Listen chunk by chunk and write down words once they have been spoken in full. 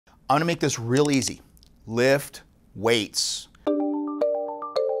I'm gonna make this real easy. Lift weights.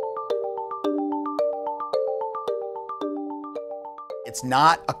 It's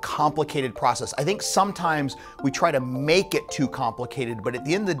not a complicated process. I think sometimes we try to make it too complicated, but at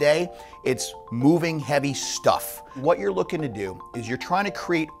the end of the day, it's moving heavy stuff. What you're looking to do is you're trying to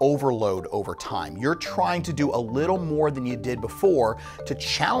create overload over time. You're trying to do a little more than you did before to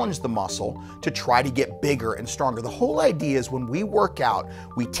challenge the muscle to try to get bigger and stronger. The whole idea is when we work out,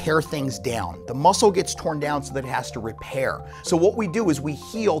 we tear things down. The muscle gets torn down so that it has to repair. So what we do is we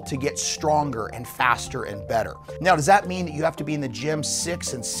heal to get stronger and faster and better. Now, does that mean that you have to be in the gym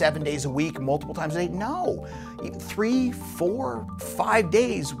 6 and 7 days a week, multiple times a day? No. 3, 4, 5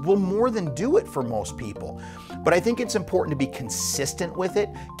 days will more than do it for most people. But I think it's important to be consistent with it,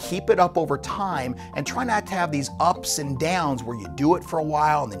 keep it up over time, and try not to have these ups and downs where you do it for a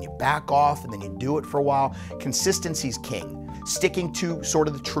while and then you back off and then you do it for a while. Consistency's king. Sticking to sort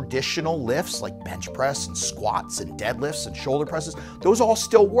of the traditional lifts like bench press and squats and deadlifts and shoulder presses, those all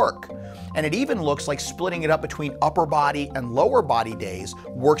still work. And it even looks like splitting it up between upper body and lower body days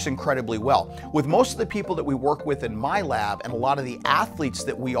works incredibly well. With most of the people that we work with in my lab and a lot of the athletes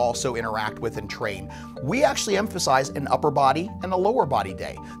that we also interact with and train, we actually emphasize an upper body and a lower body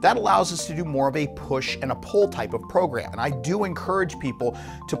day. That allows us to do more of a push and a pull type of program. And I do encourage people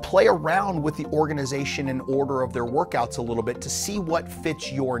to play around with the organization and order of their workouts a little bit to see what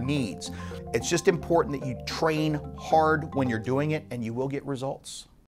fits your needs. It's just important that you train hard when you're doing it and you will get results.